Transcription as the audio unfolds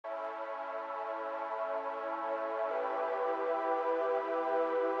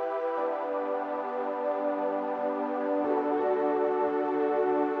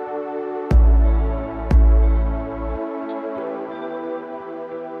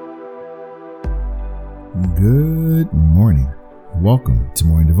Good morning. Welcome to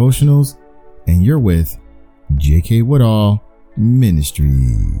Morning Devotionals, and you're with J.K. Woodall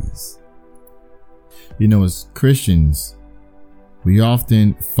Ministries. You know, as Christians, we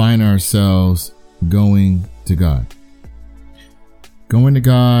often find ourselves going to God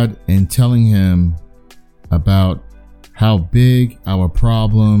and telling Him about how big our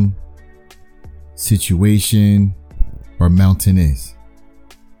problem, situation, or mountain is.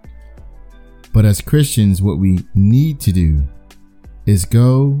 But as Christians, what we need to do is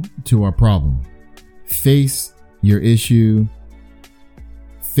go to our problem, face your issue,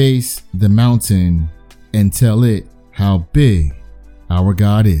 face the mountain, and tell it how big our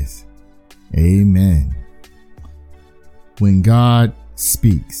God is. Amen. When God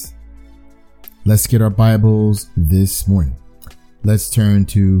speaks. Let's get our Bibles this morning. Let's turn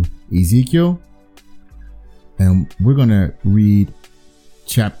to Ezekiel, and we're going to read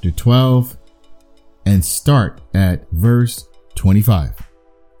chapter 12 and start at verse 25.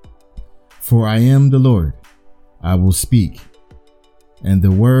 For I am the Lord, I will speak, and the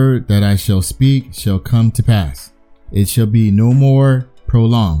word that I shall speak shall come to pass. It shall be no more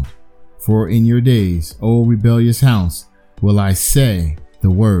prolonged. For in your days, O rebellious house, will I say the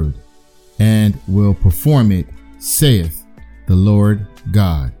word, and will perform it, saith the Lord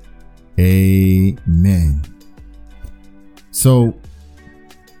God. Amen. So,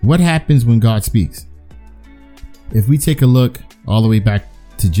 what happens when God speaks? If we take a look all the way back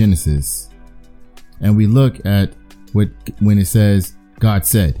to Genesis, and we look at when it says God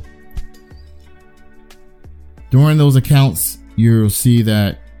said, during those accounts, you'll see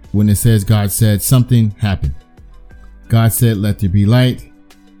that when it says God said, something happened. God said, let there be light.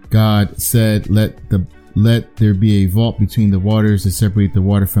 God said, let there be a vault between the waters to separate the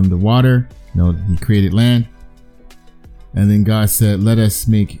water from the water. He created land. And then God said, let us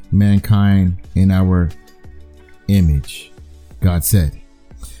make mankind in our image. God said.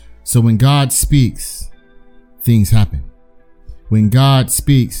 So when God speaks, things happen. When God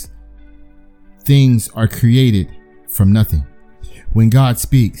speaks, things are created from nothing. When God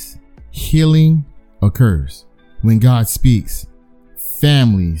speaks, healing occurs. When God speaks,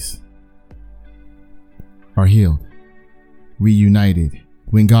 families are healed, reunited.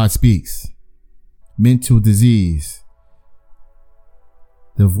 When God speaks, mental disease,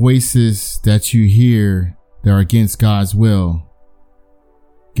 the voices that you hear that are against God's will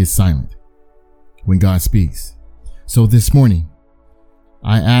get silent when God speaks. So this morning,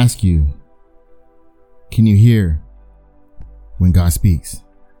 I ask you, can you hear when God speaks?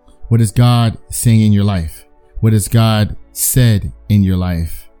 What is God saying in your life? What has God said in your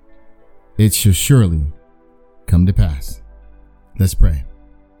life? It shall surely come to pass. Let's pray.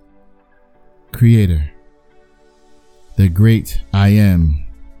 Creator, the great I am,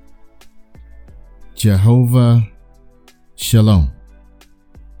 Jehovah Shalom,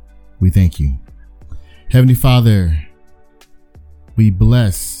 we thank you. Heavenly Father, we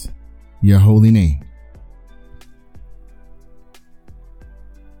bless your holy name.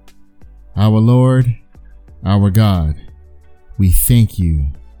 Our Lord, our God, we thank you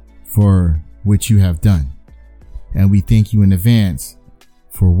for what you have done, and we thank you in advance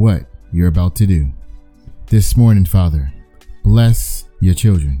for what you're about to do. This morning, Father, bless your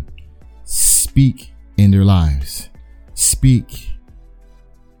children. Speak in their lives. Speak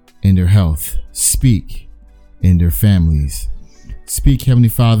in their health. Speak in their families. Speak, Heavenly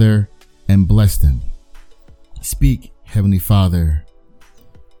Father, and bless them. Speak, Heavenly Father,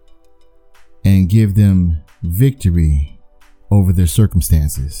 and give them victory over their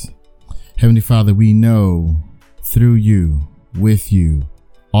circumstances. Heavenly Father, we know through you, with you,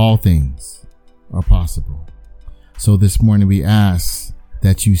 all things are possible. So this morning we ask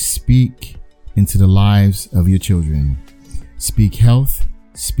that you speak into the lives of your children. Speak health,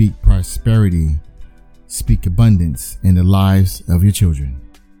 speak prosperity, speak abundance in the lives of your children.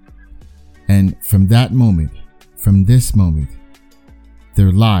 And from that moment, from this moment,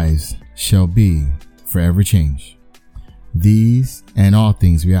 their lives shall be forever changed. These and all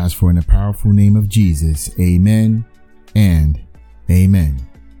things we ask for in the powerful name of Jesus. Amen and amen.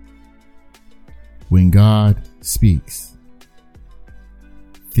 When God speaks,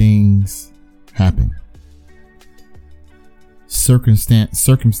 things happen.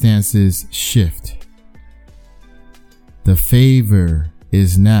 Circumstances shift. The favor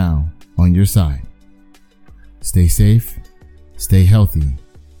is now on your side. Stay safe, stay healthy,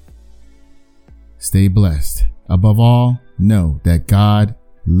 stay blessed. Above all, know that God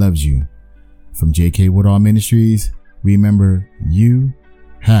loves you. From J.K. Woodall Ministries, remember, you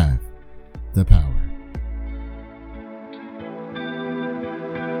have the power.